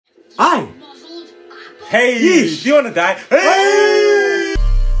Aye. Hey, Yeesh. do you wanna die? Hey!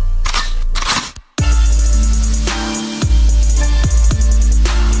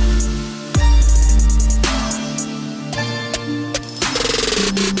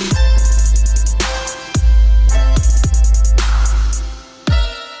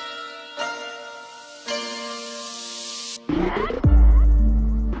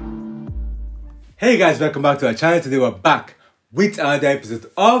 Hey guys, welcome back to our channel. Today we're back with another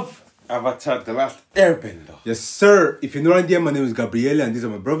episode of Avatar: The Last Airbender. Yes sir. If you're not here, my name is Gabriele and these are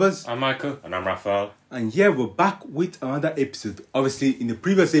my brothers. I'm Michael. And I'm Raphael. And yeah, we're back with another episode. Obviously, in the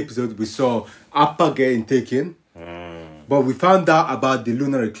previous episode, we saw Appa getting taken. But we found out about the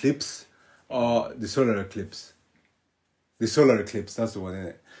lunar eclipse or the solar eclipse. The solar eclipse, that's the one, isn't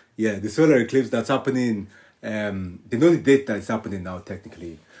it? Yeah, the solar eclipse that's happening. They know the date that it's happening now,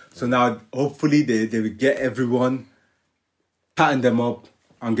 technically. So now, hopefully, they will get everyone, pattern them up,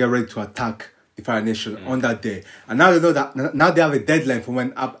 and get ready to attack the Fire Nation on that day. And now they know that, now they have a deadline for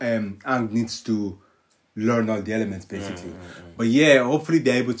when Aang needs to learn all the elements, basically. But yeah, hopefully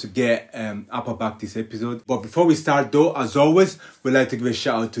they're able to get Appa back this episode. But before we start, though, as always, we'd like to give a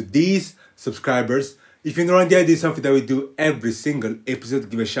shout out to these subscribers. If you're not there, this is something that we do every single episode.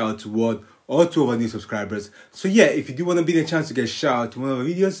 Give a shout out to one or two of our new subscribers. So yeah, if you do want to be the chance to get a shout out to one of our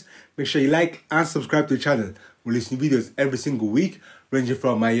videos, make sure you like and subscribe to the channel. We release new videos every single week, ranging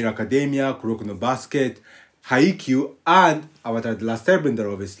from My Hero Academia, Kuroko no Basket, Haikyuu, and Avatar: The Last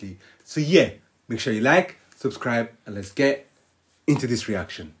Airbender, obviously. So yeah, make sure you like, subscribe, and let's get into this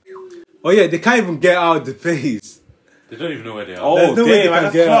reaction. Oh yeah, they can't even get out of the place. They don't even know where they are. Oh, there's no way they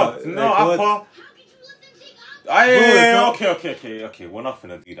can get out. No, Like, Appa. Okay. We're not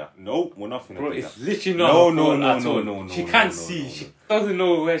finna do that. No, we're not finna do that. It's literally not No. She can't see. She doesn't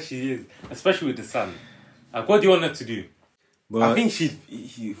know where she is, especially with the sun. Like, what do you want her to do? But I think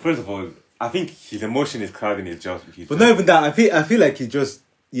first of all, I think his emotion is clouding his job. But not even that. I feel like he just,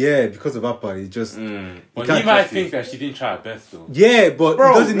 yeah, because of Appa, he just. But he might think that she didn't try her best though. Yeah, but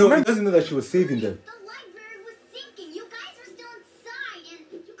Bro, he doesn't know. He doesn't know that she was saving them. The library was sinking. You guys were still inside, and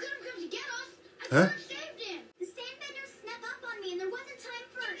you could have come to get us. I could Huh? have saved him. The Sandbenders snuck up on me, and there wasn't time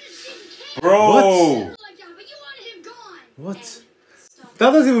for Bro. What? like that, but you wanted him gone. What?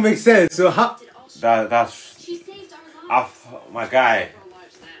 That doesn't even make sense. So how? That's She saved our lives. my guy.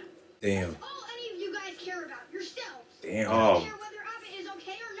 Damn. All any of you guys care about yourselves. Damn. I Oh. don't care whether Appa is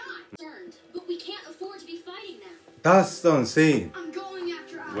okay or not. But we can't afford to be fighting now. That's what I'm saying. I'm going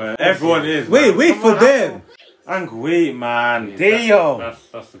after Appa. Well, everyone is. Wait man. Come for on, them. Appa. Wait, man. Yeah, Damn.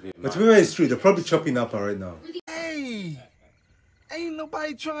 That's the bit. But to be honest, it's true. They're probably chopping Appa right now. Hey, ain't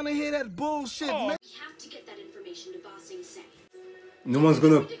nobody trying to hear that bullshit, man. We have to get that information to Boss Sing. No one's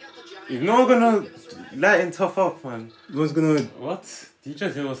gonna. You're not gonna let him tough up, man. No one's gonna. What? Did you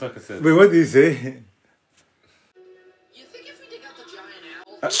just hear what Sokka said? Wait, what did he say? You think if we dig out the giant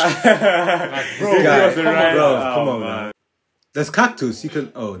owl? Like, Bro, Guy, come right. on, come Oh, on, man. There's cactus. You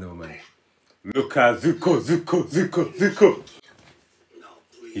can. Oh no, man. Look at Zuko.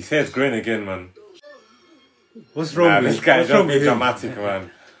 His hair's growing again, man. What's wrong with This him? guy's What's wrong just being with him? dramatic,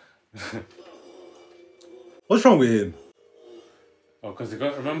 man. What's wrong with him? Oh, because you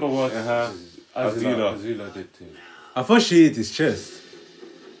got remember what Azula. Azula did too. I thought she hit his chest.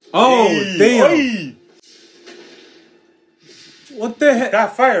 Oh Hey, damn! hey. What the heck?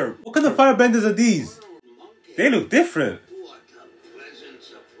 That fire. What kind of firebenders are these? They look different.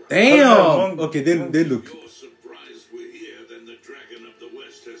 Damn! Okay, they look.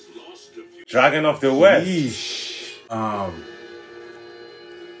 Dragon of the West. Yeesh. You know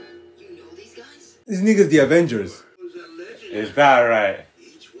these guys? These niggas the Avengers. Is that right?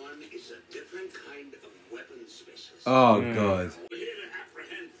 Each one is a different kind of weapon specialist. Oh god. We're here to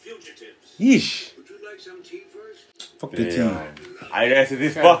apprehend fugitives. Yeesh. Would you like some tea first? Fuck the Yeah. tea. I ready to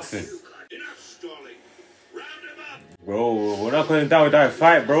this boxing. Enough stalling. Round him up. Bro, we're not going down with that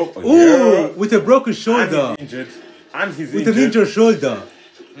fight, bro. Ooh, with a broken And shoulder. he's injured. And he's With injured. an injured shoulder.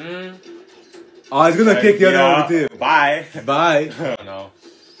 Oh, he's gonna kick the other one with him. Bye. Bye. No.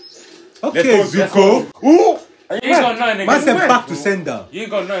 Okay, Let's go, Zuko. Ooh. You ain't got nothing Man against said Zuko. back to sender. You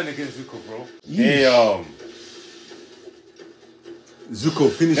ain't got nothing against Zuko, bro. Damn.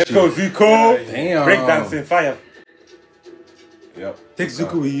 Zuko, finish Let's him. go, Zuko. Damn. Breakdancing fire. Yep. Take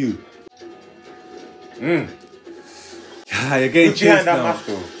Zuko with you. Mm. Yeah, you're getting Look behind chased that now. mask,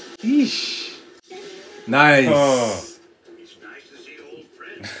 though. Yeesh. Nice. Oh. It's nice to see old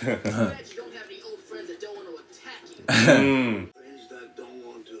friends. You don't have any old friends that don't want to attack you. Friends that don't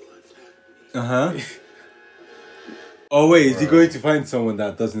want to attack me. Uh-huh. Oh wait, is he going to find someone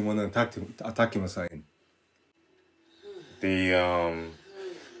that doesn't want to attack him or something?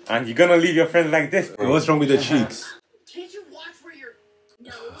 I And you're gonna leave your friends like this, bro. What's wrong with the cheeks? Can't you watch where you're...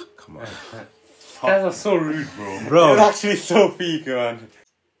 No. Come on. Guys are so rude, bro. It's Bro, actually so peak, man.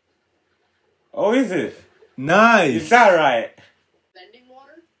 Oh, is it? Is nice. that right? Bending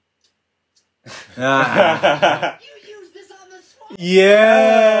water? Ah. You use this on the swamp.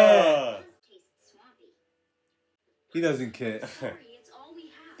 Yeah. Tastes swampy. He doesn't care. Sorry, it's all we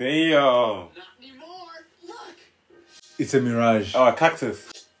have. Damn. Not anymore. Look. It's a mirage. Oh, a cactus.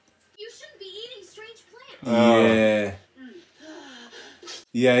 You shouldn't be eating strange plants. Yeah.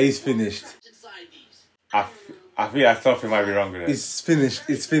 Yeah, he's finished. Inside these. I feel like something might be wrong with it. It's finished.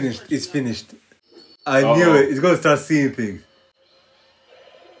 It's finished. It's finished. I knew it. He's gonna start seeing things.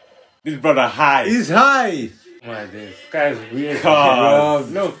 This brother high. He's high. My days. This guy's weird.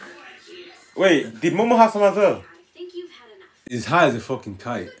 God. Bro, Look. Wait, did Momo have some as well? I think you've had enough. he's high as a fucking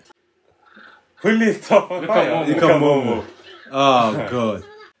kite. Who is Toph on Look fire? at Momo. Look at Momo. Oh god.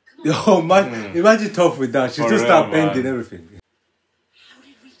 Yo, man, imagine Toph with that. She'll For just real, start man. bending everything. How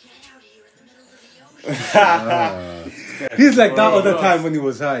did we get out here in the middle of the ocean? He's like that other time when he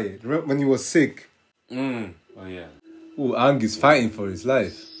was high, when he was sick. Oh, yeah. Ooh, Aang is fighting for his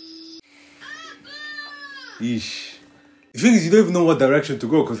life. Yeesh. The thing is, you don't even know what direction to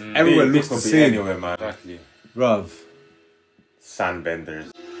go because everywhere looks the This could be same. anywhere, man. Exactly. Bruv.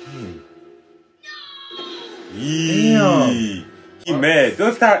 Sandbenders. Damn. Yee. He mad.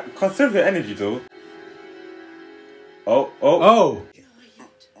 Don't start. Conserve your energy, though. Oh. Oh!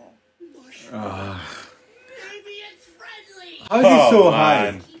 Maybe it's friendly. How is he so Oh, high?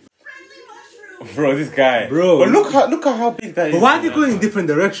 man. Friendly mushroom. Bro, this guy. Bro. But look at how big that is. But why are they going in different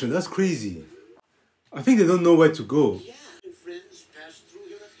directions? That's crazy. I think they don't know where to go. Yeah, friends passed through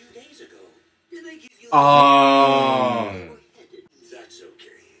here a few days ago. Did they give you Ah. That's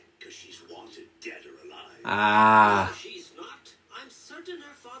okay, because she's wanted dead or alive. Ah. She's not. I'm certain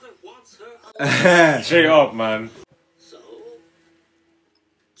her father wants her alive. Straight up, man. So.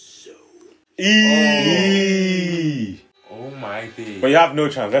 Eee. Oh my days. But you have no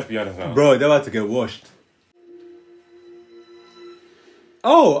chance, let's be honest now. Bro, they're about to get washed.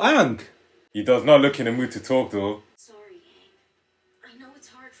 Oh, Aang. He does not look in the mood to talk, though. Sorry, Aang. I know it's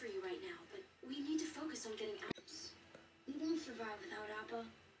hard for you right now, but we need to focus on getting out. We won't survive without Appa.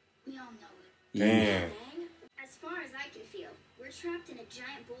 We all know it. Damn. Aang? As far as I can feel, we're trapped in a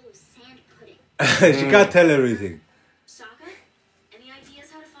giant bowl of sand pudding. She can't tell everything. Sokka? Any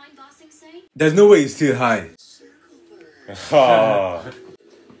ideas how to find Bossing Say? There's no way he's still high. Oh,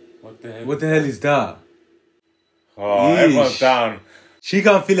 What the hell? What the hell is that? oh everyone's down. She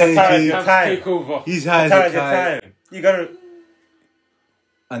can't feel Katara's anything. your Time to time. take over. He's high as Katara's a your kite. time. You gotta.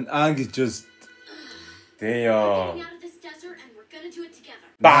 And Aang is just We're getting Damn. out of this desert and we're gonna do it together.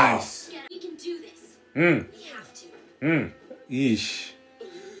 nice. We can do this. Mm. We have to. Yeesh.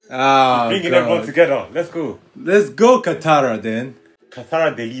 Ah, Bringing everyone God. together. Let's go. Let's go, Katara, then.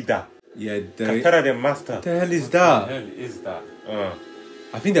 Katara the leader. Yeah, Katara the master. what the hell is What the that? hell is that?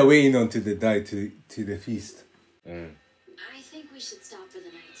 I think they're waiting until they die to the feast. I think we should stop for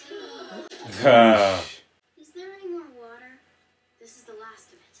the night. Is there any more water? This is the last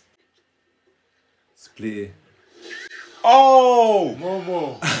of it. Split it. Oh,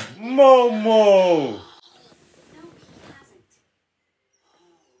 Momo. Momo. No, he hasn't.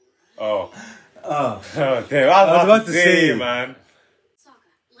 Oh. Oh. Oh, damn. I was about to say, man. Sokka,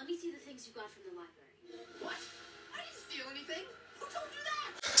 let me see the things you got from the library. What? I didn't steal anything. Who told you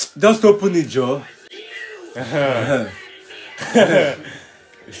that? Just open it, Joe.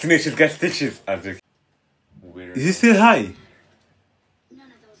 Snitches get stitches. Weird. Is he still high?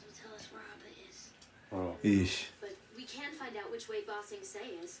 None of those will tell us where Appa is. Bro. Ish. But we can find out which way Bossing Say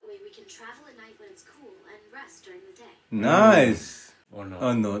is. Way we can travel at night when it's cool and rest during the day. Nice. Or not.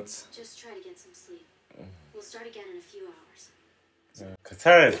 Or not. Just try to get some sleep. We'll start again in a few hours.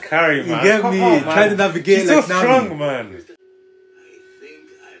 Katara is carry, man. You get Come me? on, man. Trying to navigate She's like so strong, Nami. man. I think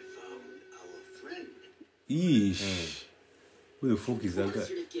I found our friend. Ish. Who the fuck is that guy?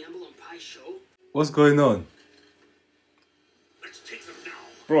 Here to gamble on Pie's show? What's going on? Let's take them now.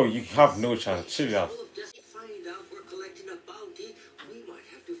 Bro, you have no chance. Chill out. All of this, find out we're collecting a bounty. We might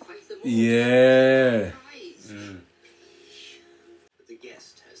have to fight them all. Yeah. Prize. But the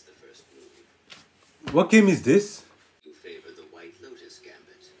guest has the first move. What game is this? You favor the White Lotus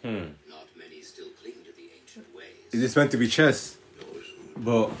gambit. Not many still cling to the ancient ways. Is this meant to be chess?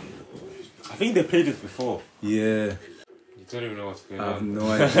 But I think they played this before. yeah, You don't even know what's going I have on. no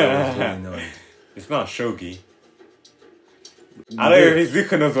idea what's going on. It's not shogi. I don't know if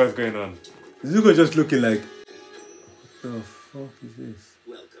Zuko knows what's going on. Zuko just looking like, what the fuck is this?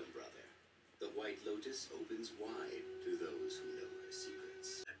 Welcome, brother. The White Lotus opens wide to those who know her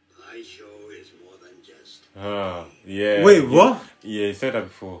secrets. Yeah. Wait, what? Yeah, you said that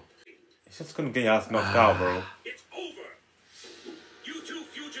before. It's just gonna get your ass knocked out, bro. It's over. You two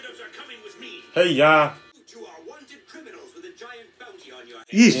fugitives are coming with me. Hey, yeah. You two are wanted criminals with a giant bounty on your head.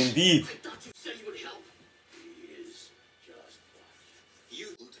 Yeesh. Indeed. I thought you said you would help. He is just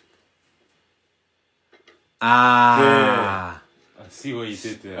you. Ah. I see what you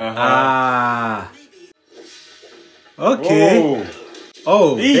did there. Ah. Okay. Whoa.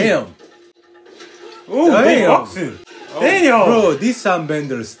 Oh, Eee. damn. Oh, they Damn. boxing. Damn. Bro, these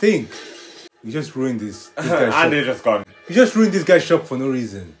Sandbenders stink. You just ruined this guy's And shop. they're just gone. You just ruined this guy's shop for no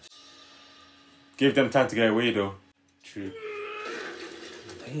reason. Give them time to get away, though. True.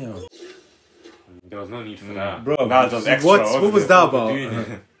 Damn. There was no need for that. Bro, That was just extra, what wasn't was it? that about? Doing it.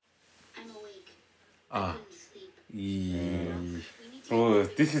 I'm awake. Ah. I couldn't sleep. Yeah. We need to Bro,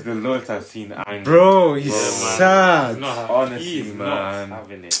 this is the lowest I've seen Aang. Bro, he's Bro, man. sad. He's not, Honestly, he's man. not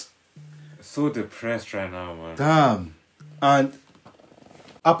having it. So depressed right now, man. Damn. And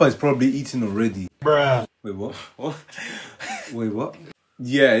Appa is probably eating already. Bruh. Wait, what? What? Wait, what?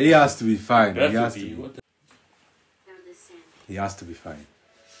 Yeah, he has to be fine. He has That's to what be. what the Out of the sand. He has to be fine.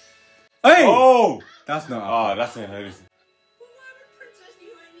 Hey! Oh! That's not Oh, Appa. that's hilarious. Why would Princess Yue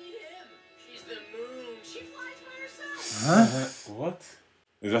need him? She's the moon. She flies by herself. Huh? What?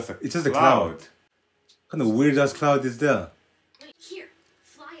 It's just a It's just a cloud. What kind of weird ass cloud is there? Wait, here.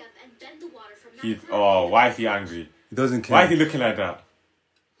 Fly up and bend the water from that He, cloud. oh, why is he angry? He doesn't care. Why is he looking like that?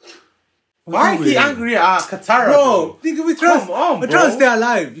 What's Why wrong is he with him? angry at Katara? Bro, think we trying, Come on, we're bro. trying to stay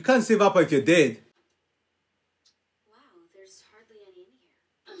alive. You can't save Appa if you're dead. Wow, there's hardly any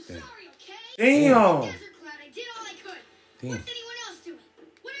in here. I'm sorry, okay? Damn. Desert Cloud, I did all I could. Damn. What's anyone else doing?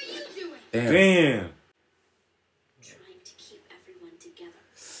 What are you doing? Damn. Trying to keep everyone together.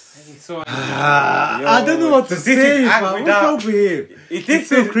 He's so I don't know what to So this say, is man. Aang What's without- wrong with him? Is It's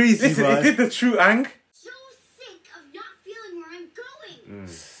so crazy, listen, man. is it the true Aang? So sick of not feeling where I'm going. Mm.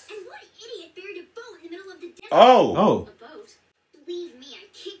 And what idiot buried a boat in the middle of the desert? Oh. Oh. A boat. Believe me, I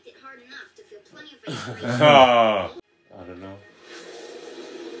kicked it hard enough to feel plenty of inspiration. Ah. I don't know.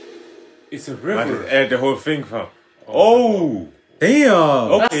 It's a Man river. just aired the whole thing, fam. Oh. Damn.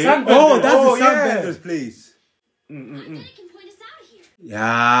 Okay. Sandbenders. Oh, that's Oh, the yeah. Sandbenders place. I bet it can point us out of here.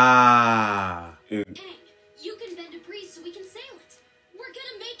 Yeah. Aang, you can bend a breeze so we can sail it. We're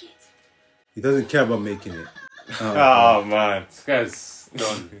gonna make it. He doesn't care about making it. Oh, man. This guy's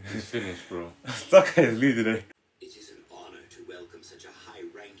done. He's finished, bro. Sokka is losing it. It is an honor to welcome such a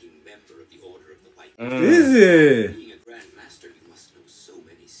high-ranking member of the Order of the White. Is it? Being a Grand Master, you must know so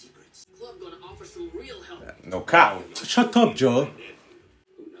many secrets. Club gonna offer some real help. No cap. Shut up, Joe. Who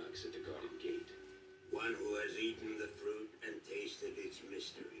knocks at the garden gate? One who has eaten the fruit and tasted its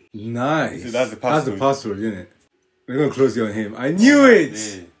mystery. Nice. See, that's the password. password, isn't it? We're gonna close it on him. I knew it.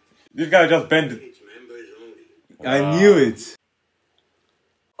 Yeah. This guy just bent it. Its members only. I knew it.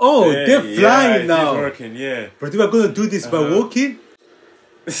 Oh, Yeah, they're flying yeah, now. It's working, yeah. But they were gonna do this by walking.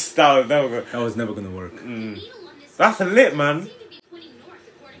 that was good. That was never gonna work. The needle on this That's a lit, man. seemed to be pointing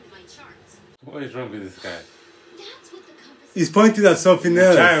north according to my charts. What is wrong with this guy? That's what the compass He's pointing at something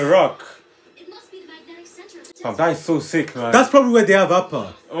else. Giant rock. It must be the magnetic center of the Fam, desert. that is so sick, man. That's probably where they have Appa.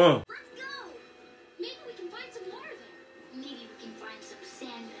 Let's go. Maybe we can find some water there. Maybe we can find some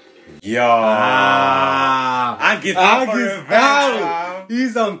sandbenders. Yo. Aang is out for Aang is revenge, out. fam.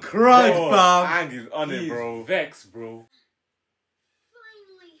 He's on crack, Bro, fam. Aang is on it, He's bro. vexed, bro.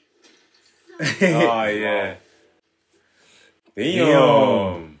 Finally. Oh, yeah.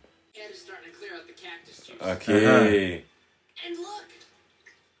 Damn. Ed is starting to clear out the cactus juice. Okay. And look.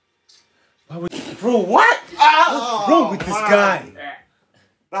 Bro, what? What's wrong with this guy?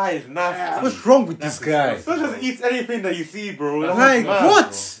 That is nasty. What's wrong with this guy? So just eat anything that you see, bro. That's Like, mad,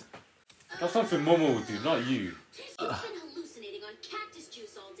 what? That's something Momo would do, not you. You've been hallucinating on cactus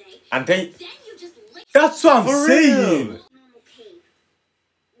juice all day. Bro. And then, Then you just lick That's what I'm For saying. real. normal cave.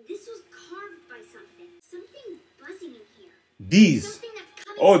 This was carved by something. Something buzzing in here. Bees. Something that's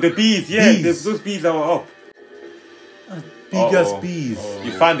coming oh, the from bees, yeah. Bees. Those bees that were up. Big ass Uh-oh. bees.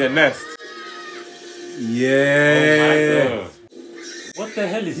 You found their nest. Yeah. Oh my god. What the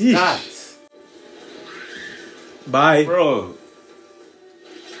hell is Yeesh. that? Bye. Bro.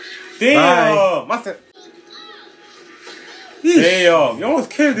 Damn. Master. Yeesh. Damn. You almost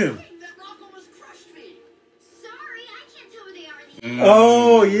killed him. That rock almost crushed me. Sorry, I can't tell where they are in the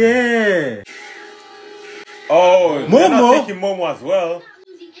Oh, yeah. Oh, they're Momo? not taking Momo as well. Not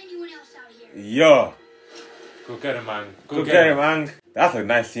losing anyone else out here. Yeah. Go get him, man. Go get him, Aang. That's a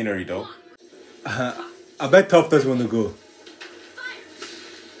nice scenery, though. I bet Toph doesn't want to go.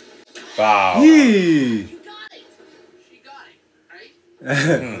 Wow. Yee. You got it. She got it,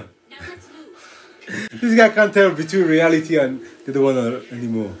 right? Now let's move. This guy can't tell between reality and the other one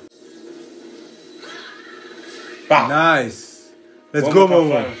anymore. Bah. Nice. Let's One go, more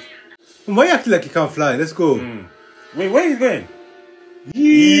Momo. can Why you acting like you can't fly? Let's go. Wait, where are you going?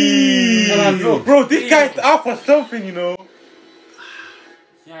 Yee. Bro, this guy's out for something, you know.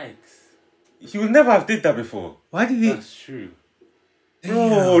 Yikes. He would never have did that before. Why did he? That's true.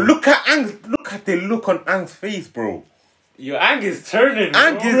 Bro, look at the look on Aang's face, bro. Your Aang is turning,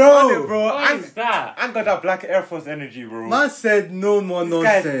 Aang bro. is Bro. on it, bro. What is Aang that? got that Black Air Force energy, bro. Man said no more This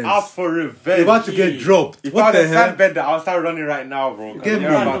guy's nonsense. out for revenge. You're about to get dropped. If What I the was a hell? Sandbender, I'll start running right now, bro. 'Cause Get you're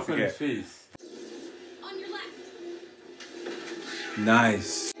me. about Look to on his get. face. On your left.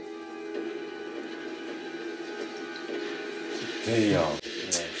 Nice. Damn. Yeah,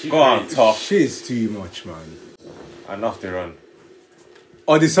 she Go on, crazy. Toph. Shit's too much, man. Enough to run.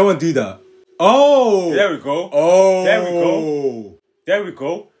 Oh, did someone do that? Oh! There we go. Oh! There we go. There we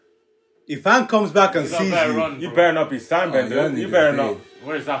go. If Aang comes back and You got sees better you, run, You bro. better not be Oh, Sandbender. your You niggas better dead. not.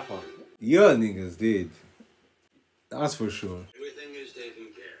 Where's Appa? Your niggas dead. That's for sure. Everything is taken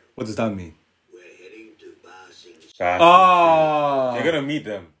care of. What does that mean? We're heading to Ba Sing Se. Ah! You're gonna meet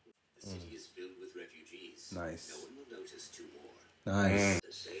them. The city is filled with refugees. Nice. No one will notice two more. Nice.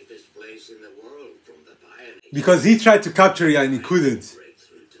 The safest place in the world from the pioneers. Because he tried to capture it and he couldn't. Break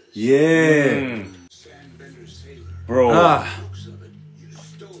through to the Yeah. Sandbenders sailor. Bro. Ah. Looks of it. You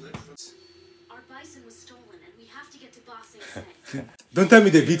stole it from. Our bison was stolen, and we have to get to Ba Sing Se. Don't tell me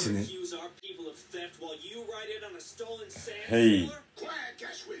they've eaten it. Accuse our people of theft while you ride in on a stolen sand Hey. sailor? Quiet,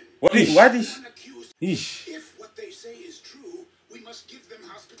 Cashwin. Why did she... Unaccused. Eesh. If what they say is true, we must give them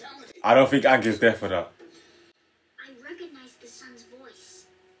hospitality. I don't think Aang is there for that. I recognize the son's voice.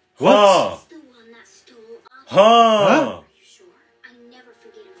 What? Huh. It's the one that stole Appa. Huh. Huh? Are you sure? I never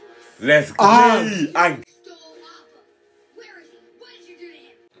forget a voice. Let's go. Ah. Aang. Stole Appa. Where is he? What did you do to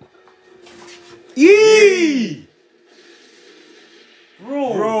him? Yee!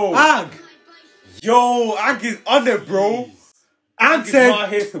 Bro. Aang! My bison. Yo, Aang is on it, bro. Aang Aang is said, not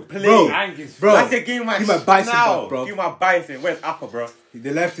here to play. Bro. Aang is Bro. That's a game, Give my bison now. back, bro. Give my bison. Where's Appa, bro?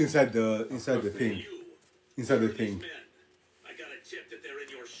 they left inside the thing. You. Inside the These thing. men. I got a tip that they're in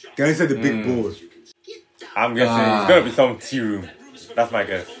your shop. Get inside the big bowl. Get down. I'm guessing Ah. it's gonna be some tea room. That's my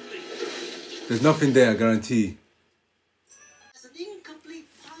guess. There's nothing there, I guarantee. It's an incomplete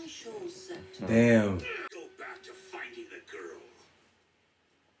pie show set. Damn. Go back to finding the girl.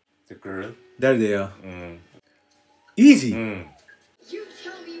 The girl. There they are. Easy. You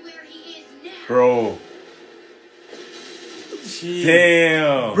tell me where he is now. Bro.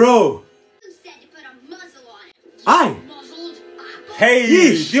 Damn. Bro. You said to put a muzzle on him. Aye. Muzzled Appa. Hey,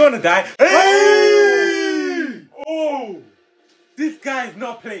 Yeesh. do you wanna die? Hey! Oh! This guy is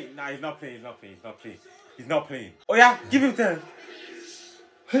not playing. Nah, he's not playing. He's not playing. He's not playing. He's not playing. Oh yeah, give him 10. I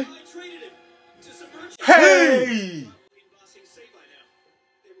traded him to some merchant. Hey! In Ba Sing Se by now.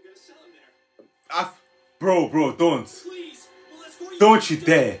 They were gonna sell him there. Bro, don't. Please, we'll escort you. Don't you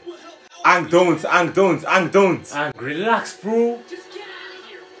dare. We'll help Aang, don't. Aang, relax, bro. Just get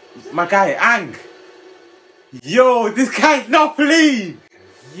out of here. My guy, Aang. Yo, this guy's not playing.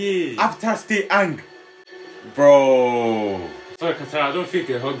 Yeah. After stay Aang. Bro. Sorry, Katara, I don't think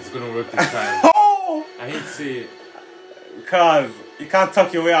the hug's gonna work this time. Oh! I hate to say it. Cuz, you can't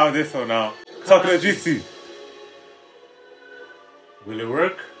talk your way out of this one now. Talk the jutsu. Will it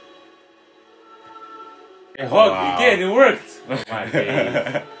work? A hug, Wow. again, it worked. My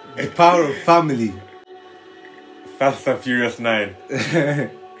days. The power of family. Fast and Furious 9.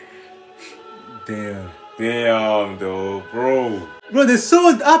 Damn. Damn, though, bro. Bro, they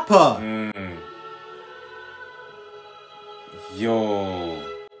sold Appa. Yo.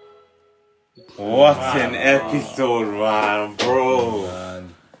 What an episode, man, bro.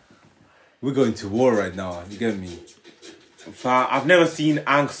 Man. We're going to war right now. You get me? Fam, I've never seen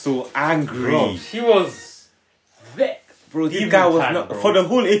Aang so angry. Bro. He was vexed. Bro, this Even guy was time, not. bro. For the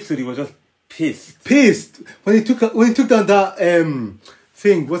whole episode, he was just pissed. Pissed when he took down that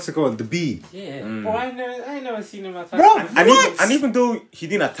thing. What's it called? The bee. Yeah, bro, I never seen him attack. Bro, And even though he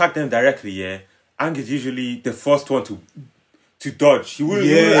didn't attack them directly, yeah, Aang is usually the first one to dodge. He wouldn't,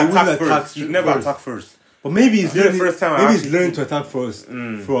 Yeah, he wouldn't he wouldn't attack attack first. He never first. attack first. But maybe he's This is the learning. first time I Maybe he's actually learned to attack first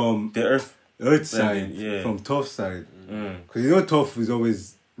from The Earth. Earth side, yeah. from Toph side. Because you know Toph is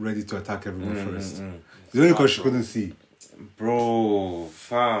always ready to attack everyone first. It's only because she couldn't see. Bro,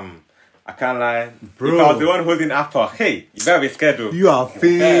 fam. I can't lie. Bro. If I was the one holding Appa, hey, you better be scared though. You are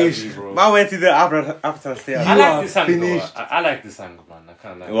finished. bro. Man went to the after stay. I You like are this angle. finished. I like this angle, man. I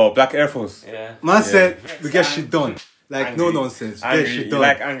can't lie. Well, Black Air Force. Yeah. Man said we get shit done. Like Angry. no nonsense. Angry. Get shit You done.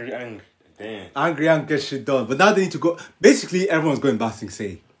 like angry Aang. Damn. Angry and get shit done. But now they need to go. Basically, everyone's going Ba Sing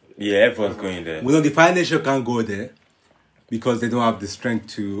Se. Yeah, everyone's going there. We know the Fire Nation can't go there because they don't have the strength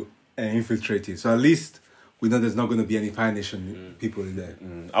to infiltrate it. So at least we know there's not going to be any Fire Nation people in there.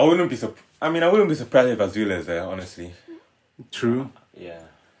 I wouldn't be surprised if Azula is there, honestly. True. Yeah.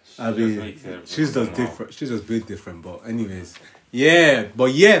 I mean, she's just different. She's just a bit different. But anyways,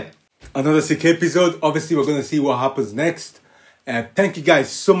 another sick episode. Obviously, we're gonna see what happens next. Thank you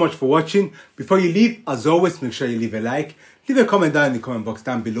guys so much for watching. Before you leave, as always, make sure you leave a like. Leave a comment down in the comment box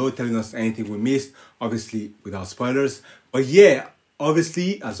down below, telling us anything we missed. Obviously, without spoilers. But yeah,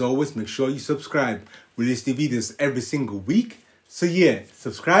 obviously, as always, make sure you subscribe. We release the videos every single week. So yeah,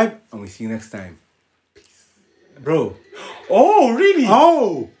 subscribe, and we'll see you next time. Peace. Bro. Oh, really?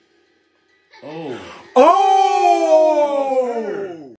 Oh! Oh. Oh!